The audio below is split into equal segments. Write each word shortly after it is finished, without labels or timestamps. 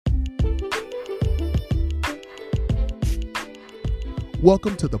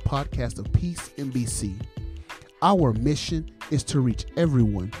Welcome to the podcast of Peace NBC. Our mission is to reach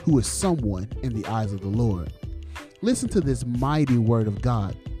everyone who is someone in the eyes of the Lord. Listen to this mighty word of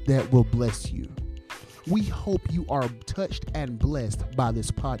God that will bless you. We hope you are touched and blessed by this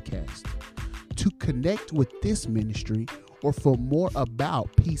podcast. To connect with this ministry or for more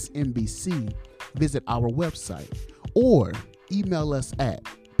about Peace NBC, visit our website or email us at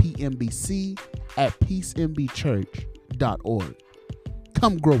pmbc@peacenbchurch.org.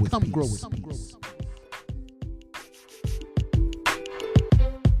 Come grow with peace.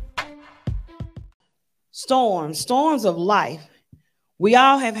 Storms of life. We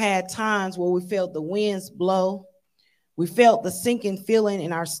all have had times where we felt the winds blow. We felt the sinking feeling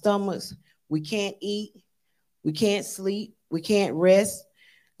in our stomachs. We can't eat. We can't sleep. We can't rest.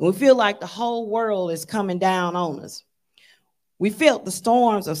 And we feel like the whole world is coming down on us. We felt the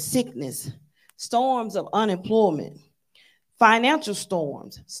storms of sickness, storms of unemployment, financial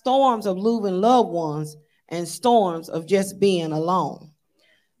storms, storms of losing loved ones, and storms of just being alone.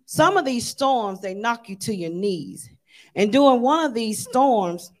 Some of these storms, they knock you to your knees. And during one of these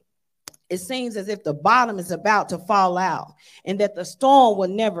storms, it seems as if the bottom is about to fall out and that the storm will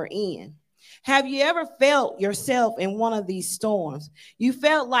never end. Have you ever felt yourself in one of these storms? You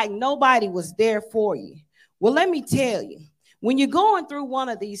felt like nobody was there for you. Well, let me tell you, when you're going through one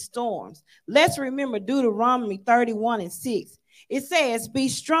of these storms, let's remember Deuteronomy 31:6. It says, "Be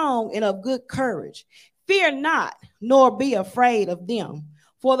strong and of good courage. Fear not, nor be afraid of them.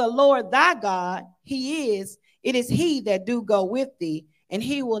 For the Lord thy God, it is he that do go with thee, and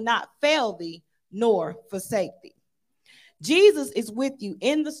he will not fail thee, nor forsake thee." Jesus is with you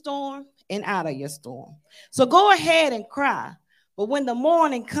in the storm and out of your storm. So go ahead and cry. But when the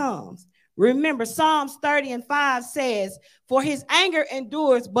morning comes, remember Psalms 30:5 says, "For his anger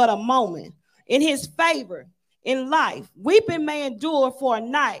endures but a moment. In his favor, in life, weeping may endure for a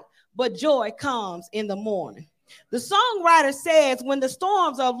night, but joy comes in the morning." The songwriter says, "When the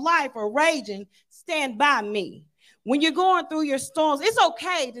storms of life are raging, stand by me." When you're going through your storms, it's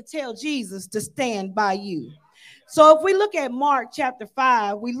okay to tell Jesus to stand by you. So if we look at Mark chapter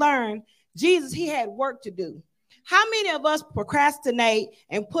 5, we learn Jesus, he had work to do. How many of us procrastinate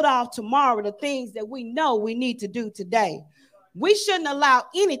and put off tomorrow the things that we know we need to do today? We shouldn't allow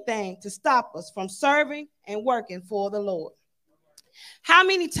anything to stop us from serving and working for the Lord. How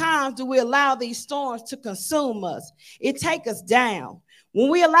many times do we allow these storms to consume us? It takes us down. When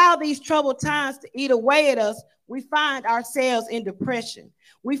we allow these troubled times to eat away at us, we find ourselves in depression.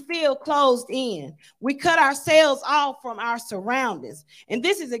 We feel closed in. We cut ourselves off from our surroundings. And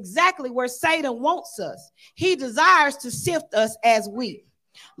this is exactly where Satan wants us. He desires to sift us as wheat.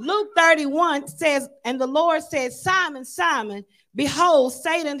 Luke 31 says, "And the Lord said, Simon, Simon, behold,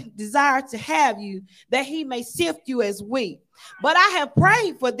 Satan desires to have you, that he may sift you as wheat. But I have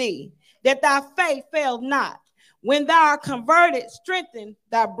prayed for thee, that thy faith fail not. When thou art converted, strengthen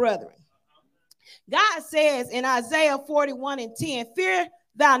thy brethren." God says in Isaiah 41:10, "Fear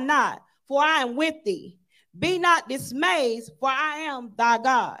thou not, for I am with thee. Be not dismayed, for I am thy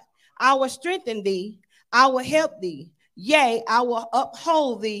God. I will strengthen thee, I will help thee. Yea, I will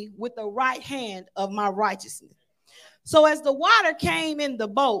uphold thee with the right hand of my righteousness." So as the water came in the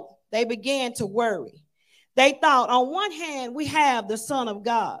boat, they began to worry. They thought, on one hand, we have the Son of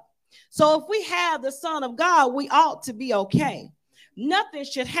God. So if we have the Son of God, we ought to be okay. Nothing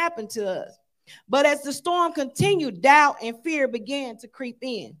should happen to us. But as the storm continued, doubt and fear began to creep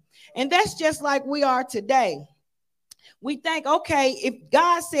in. And that's just like we are today. We think, okay, if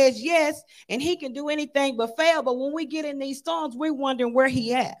God says yes, and he can do anything but fail. But when we get in these storms, we're wondering where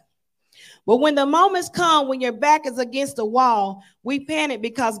he at. But when the moments come when your back is against the wall, we panic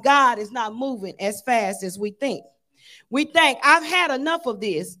because God is not moving as fast as we think. We think, I've had enough of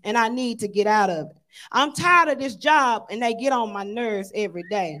this and I need to get out of it. I'm tired of this job and they get on my nerves every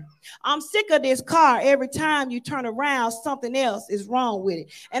day. I'm sick of this car. Every time you turn around, something else is wrong with it.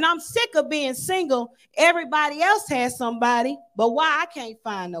 And I'm sick of being single. Everybody else has somebody, but why I can't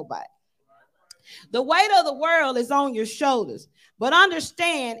find nobody? The weight of the world is on your shoulders, but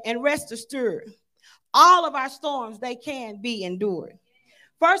understand and rest assured, all of our storms, they can be endured.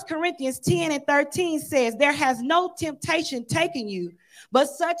 1 Corinthians 10:13 says, "There has no temptation taken you, but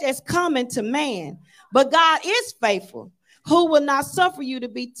such as coming to man. But God is faithful, who will not suffer you to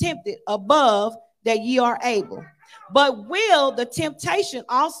be tempted above that ye are able, but will the temptation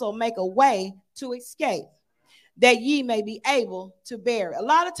also make a way to escape, that ye may be able to bear it." A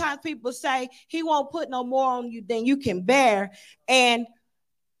lot of times people say he won't put no more on you than you can bear. And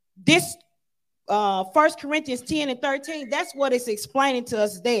this 1 Corinthians 10 and 13, that's what it's explaining to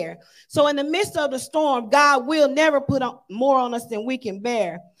us there. So in the midst of the storm, God will never put more on us than we can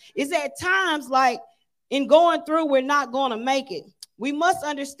bear. It's at times like in going through, we're not going to make it. We must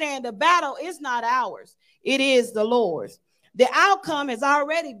understand the battle is not ours. It is the Lord's. The outcome has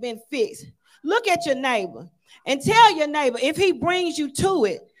already been fixed. Look at your neighbor and tell your neighbor, if he brings you to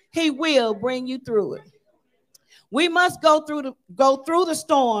it, he will bring you through it. We must go through the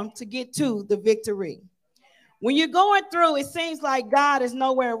storm to get to the victory. When you're going through, it seems like God is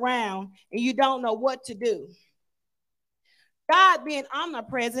nowhere around and you don't know what to do. God being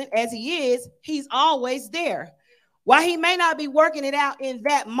omnipresent as he is, he's always there. While he may not be working it out in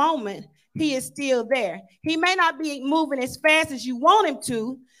that moment, he is still there. He may not be moving as fast as you want him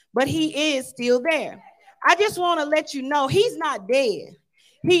to, but he is still there. I just want to let you know he's not dead.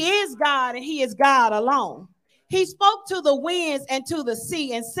 He is God and he is God alone. He spoke to the winds and to the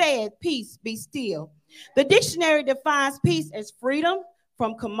sea and said, peace, be still. The dictionary defines peace as freedom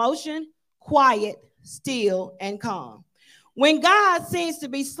from commotion, quiet, still, and calm. When God seems to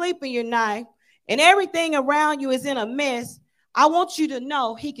be sleeping your night and everything around you is in a mess, I want you to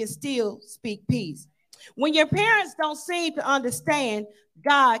know he can still speak peace. When your parents don't seem to understand,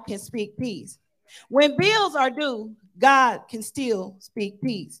 God can speak peace. When bills are due, God can still speak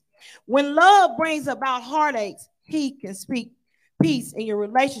peace. When love brings about heartaches, he can speak peace in your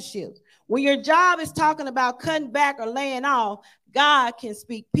relationships. When your job is talking about cutting back or laying off, God can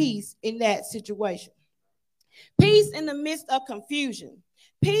speak peace in that situation. Peace in the midst of confusion,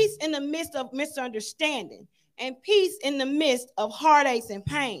 peace in the midst of misunderstanding, and peace in the midst of heartaches and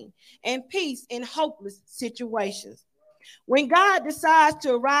pain, and peace in hopeless situations. When God decides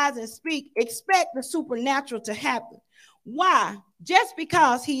to arise and speak, expect the supernatural to happen. Why? Just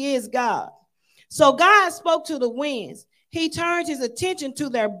because he is God. So God spoke to the winds. He turned his attention to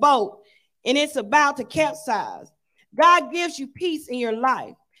their boat, and it's about to capsize. God gives you peace in your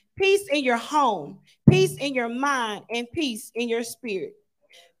life, peace in your home, peace in your mind, and peace in your spirit.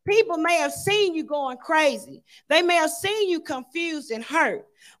 People may have seen you going crazy. They may have seen you confused and hurt,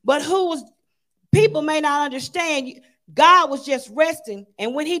 but people may not understand. God was just resting,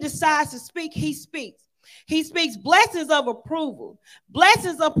 and when he decides to speak, he speaks. He speaks blessings of approval,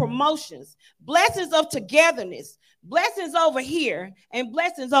 blessings of promotions, blessings of togetherness, blessings over here and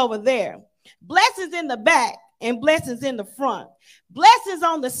blessings over there, blessings in the back and blessings in the front, blessings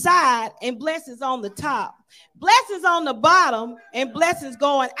on the side and blessings on the top, blessings on the bottom and blessings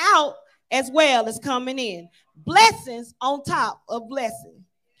going out as well as coming in, blessings on top of blessings.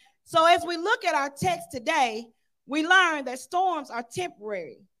 So as we look at our text today, we learn that storms are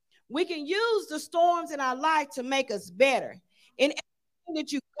temporary. We can use the storms in our life to make us better. In everything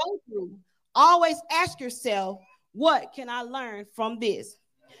that you go through, always ask yourself, what can I learn from this?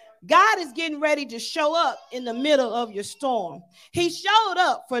 God is getting ready to show up in the middle of your storm. He showed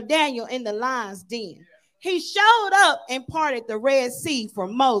up for Daniel in the lion's den. He showed up and parted the Red Sea for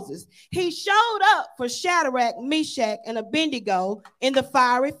Moses. He showed up for Shadrach, Meshach, and Abednego in the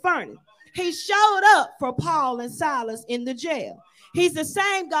fiery furnace. He showed up for Paul and Silas in the jail. He's the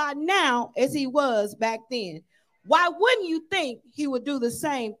same God now as he was back then. Why wouldn't you think he would do the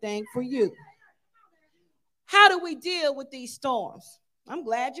same thing for you? How do we deal with these storms? I'm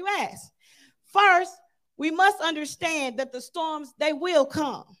glad you asked. First, we must understand that the storms, they will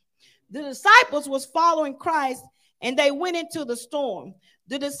come. The disciples was following Christ and they went into the storm.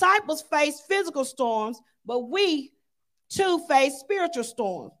 The disciples faced physical storms, but we too face spiritual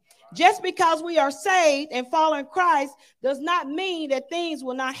storms. Just because we are saved and following Christ does not mean that things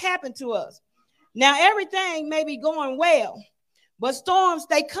will not happen to us. Now, everything may be going well, but storms,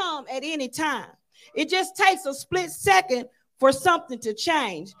 they come at any time. It just takes a split second for something to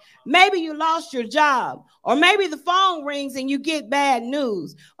change. Maybe you lost your job, or maybe the phone rings and you get bad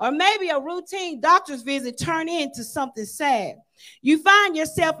news, or maybe a routine doctor's visit turned into something sad. You find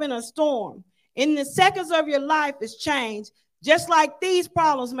yourself in a storm. In the seconds of your life is changed, just like these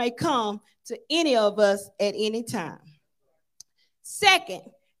problems may come to any of us at any time. Second,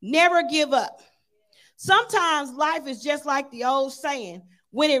 never give up. Sometimes life is just like the old saying,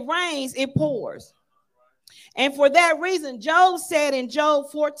 when it rains, it pours. And for that reason, Job said in Job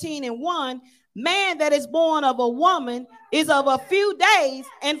 14:1, man that is born of a woman is of a few days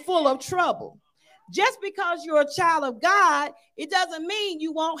and full of trouble. Just because you're a child of God, it doesn't mean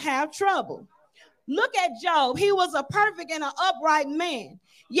you won't have trouble. Look at Job. He was a perfect and an upright man,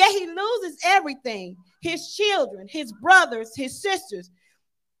 yet he loses everything, his children, his brothers, his sisters.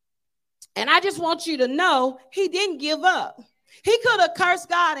 And I just want you to know he didn't give up. He could have cursed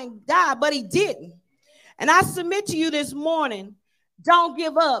God and died, but he didn't. And I submit to you this morning, don't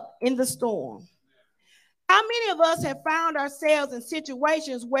give up in the storm. How many of us have found ourselves in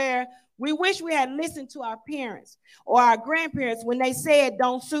situations where we wish we had listened to our parents or our grandparents when they said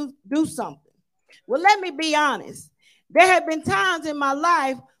don't do something? Well, let me be honest. There have been times in my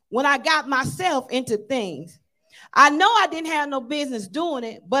life when I got myself into things. I know I didn't have no business doing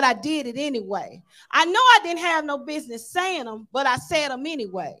it, but I did it anyway. I know I didn't have no business saying them, but I said them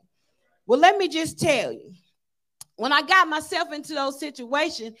anyway. Well, let me just tell you, when I got myself into those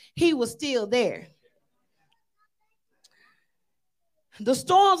situations, he was still there. The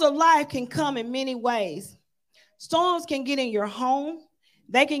storms of life can come in many ways. Storms can get in your home.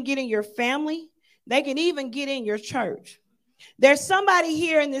 They can get in your family. They can even get in your church. There's somebody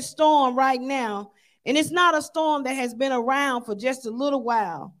here in this storm right now, and it's not a storm that has been around for just a little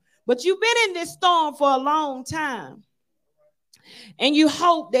while, but you've been in this storm for a long time, and you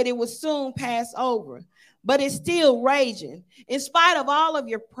hope that it will soon pass over, but it's still raging. In spite of all of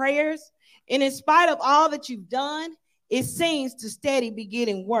your prayers, and in spite of all that you've done, it seems to steady be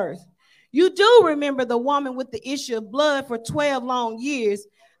getting worse. You do remember the woman with the issue of blood for 12 long years,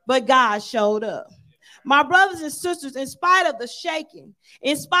 but God showed up. My brothers and sisters, in spite of the shaking,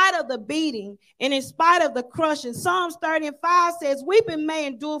 in spite of the beating, and in spite of the crushing, Psalms 30:5 says, weeping may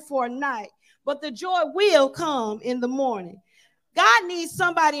endure for a night, but the joy will come in the morning. God needs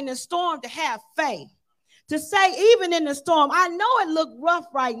somebody in the storm to have faith, to say, even in the storm, I know it looked rough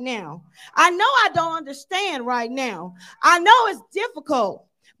right now. I know I don't understand right now. I know it's difficult,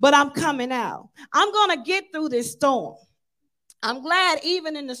 but I'm coming out. I'm going to get through this storm. I'm glad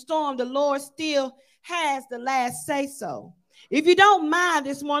even in the storm, the Lord still has the last say so. If you don't mind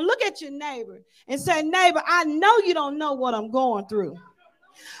this morning, look at your neighbor and say, neighbor, I know you don't know what I'm going through.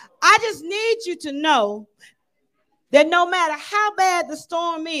 I just need you to know that no matter how bad the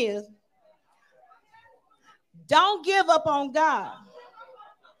storm is, don't give up on God,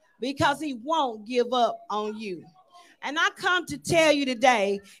 because he won't give up on you. And I come to tell you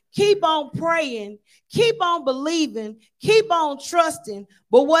today, keep on praying, keep on believing, keep on trusting.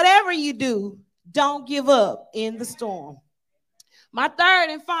 But whatever you do, don't give up in the storm. My third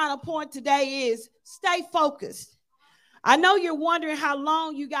and final point today is stay focused. I know you're wondering how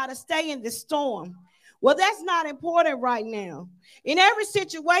long you got to stay in this storm. Well, that's not important right now. In every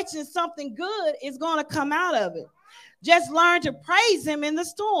situation, something good is going to come out of it. Just learn to praise him in the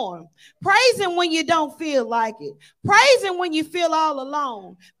storm. Praise him when you don't feel like it. Praise him when you feel all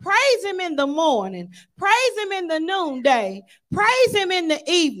alone. Praise him in the morning. Praise him in the noonday. Praise him in the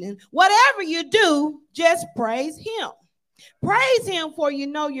evening. Whatever you do, just praise him. Praise him, for you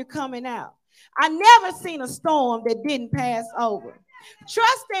know you're coming out. I never seen a storm that didn't pass over.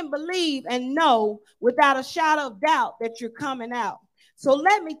 Trust and believe and know without a shadow of doubt that you're coming out. So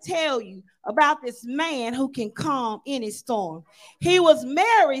let me tell you about this man who can calm any storm. He was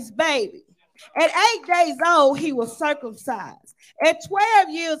Mary's baby. At 8 days old, he was circumcised. At 12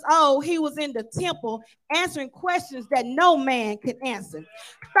 years old, he was in the temple answering questions that no man could answer.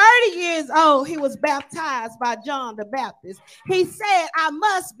 30 years old, he was baptized by John the Baptist. He said, I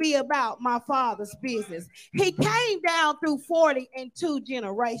must be about my father's business. He came down through 42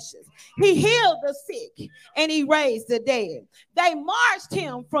 generations. He healed the sick and he raised the dead. They marched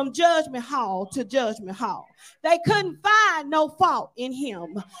him from judgment hall to judgment hall. They couldn't find no fault in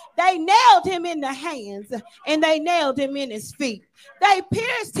him. They nailed him in the hands and they nailed him in his feet. They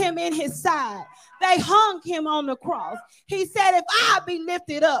pierced him in his side. They hung him on the cross. He said, if I be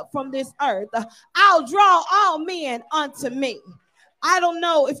lifted up from this earth, I'll draw all men unto me. I don't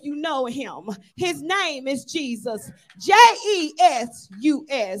know if you know him. His name is Jesus. Jesus.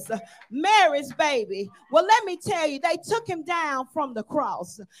 Mary's baby. Well, let me tell you, they took him down from the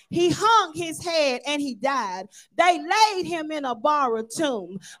cross. He hung his head and he died. They laid him in a borrowed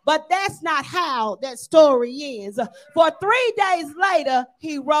tomb. But that's not how that story ends. For 3 days later,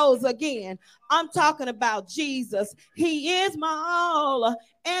 he rose again. I'm talking about Jesus. He is my all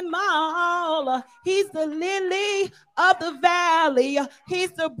and my all. He's the lily of the valley.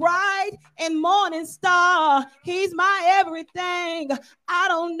 He's the bright and morning star. He's my everything. I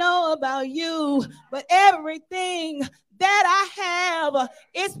don't know about you, but everything that I have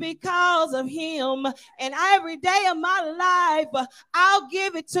is because of him. And every day of my life, I'll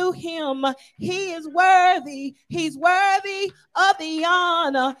give it to him. He is worthy. He's worthy of the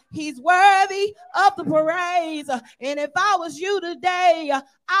honor. He's worthy of the praise. And if I was you today,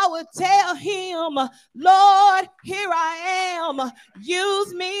 I would tell him, Lord, here I am.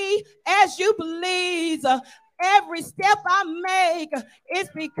 Use me as you please. Every step I make is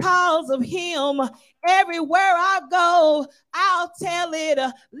because of him. Everywhere I go, I'll tell it.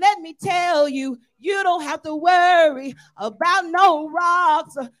 Let me tell you, you don't have to worry about no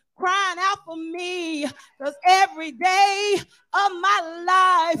rocks crying out for me, because every day of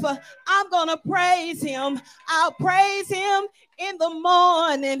my life, I'm going to praise him. I'll praise him in the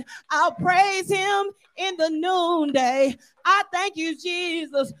morning. I'll praise him in the noonday. I thank you,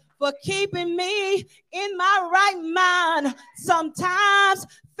 Jesus, for keeping me in my right mind. Sometimes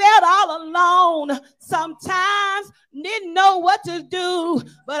felt all alone. Sometimes didn't know what to do,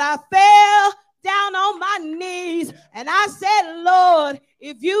 but I fell down on my knees and I said, Lord,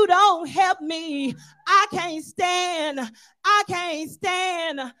 if you don't help me, I can't stand. I can't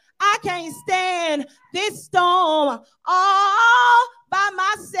stand. I can't stand this storm all by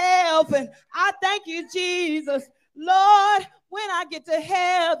myself. And I thank you, Jesus. Lord, when I get to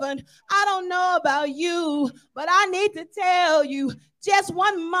heaven, I don't know about you, but I need to tell you just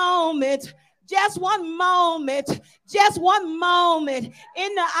one moment. Just one moment in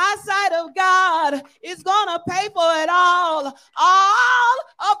the eyesight of God is going to pay for it all. All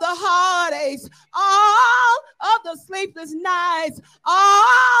of the heartaches, all of the sleepless nights,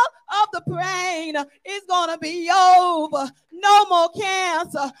 all of the pain is going to be over. No more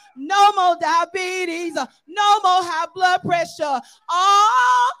cancer, no more diabetes, no more high blood pressure.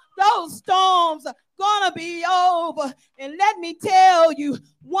 All those storms gonna be over. And let me tell you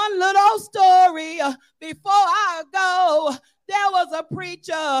one little story before I go. There was a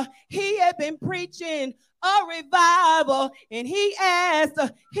preacher. He had been preaching a revival, and he asked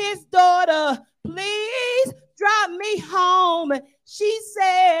his daughter, please drive me home. She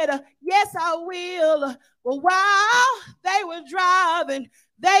said, yes, I will. But while they were driving,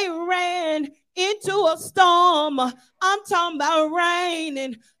 they ran into a storm. I'm talking about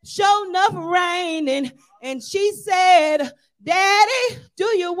raining, sure enough raining. And she said, Daddy, do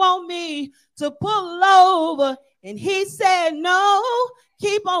you want me to pull over? And he said, no,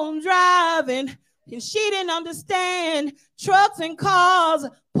 keep on driving. And she didn't understand trucks and cars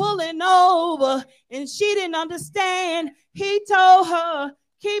pulling over. And she didn't understand. He told her,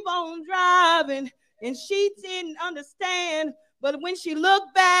 keep on driving. And she didn't understand. But when she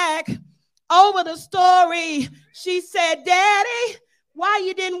looked back over the story, she said, Daddy, why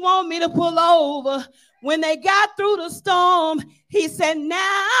you didn't want me to pull over? When they got through the storm, he said,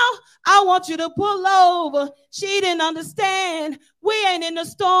 now I want you to pull over. She didn't understand. We ain't in the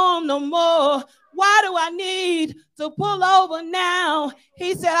storm no more. Why do I need to pull over now?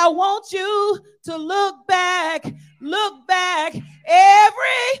 He said, I want you to look back. Look back.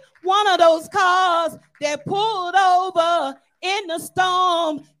 Every one of those cars that pulled over in the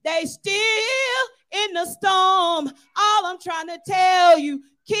storm, they still in the storm. All I'm trying to tell you,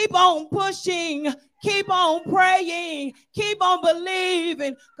 keep on pushing, keep on praying, keep on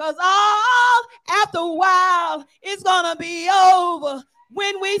believing, because all after a while, it's going to be over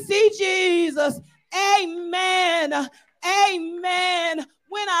when we see Jesus. Amen. Amen.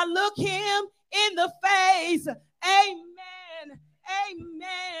 When I look him in the face. Amen.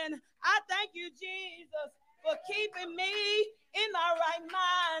 Amen. I thank you, Jesus, for keeping me in my right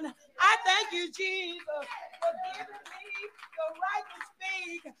mind. I thank you, Jesus, for giving me the right to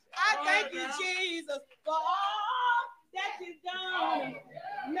speak. I thank you, Jesus, for all that you've done.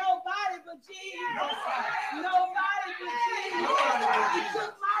 Nobody but Jesus. Nobody but Jesus. He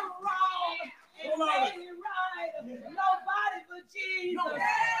took my wrong and made me right. Nobody but Jesus.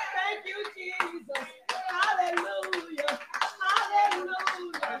 Thank you, Jesus. Hallelujah.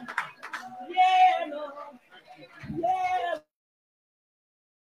 Hallelujah. Yeah, Lord. Yeah.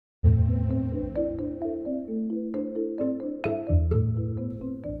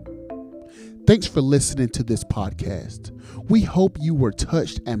 Thanks for listening to this podcast. We hope you were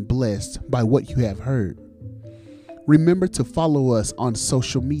touched and blessed by what you have heard. Remember to follow us on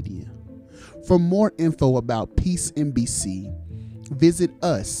social media. For more info about Peace NBC, visit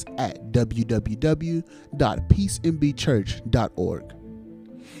us at www.peacembchurch.org.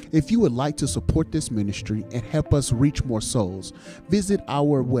 If you would like to support this ministry and help us reach more souls, visit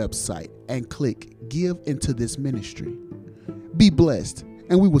our website and click Give into this ministry. Be blessed,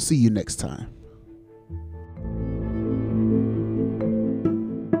 and we will see you next time.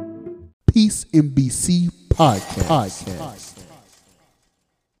 Peace NBC Podcast.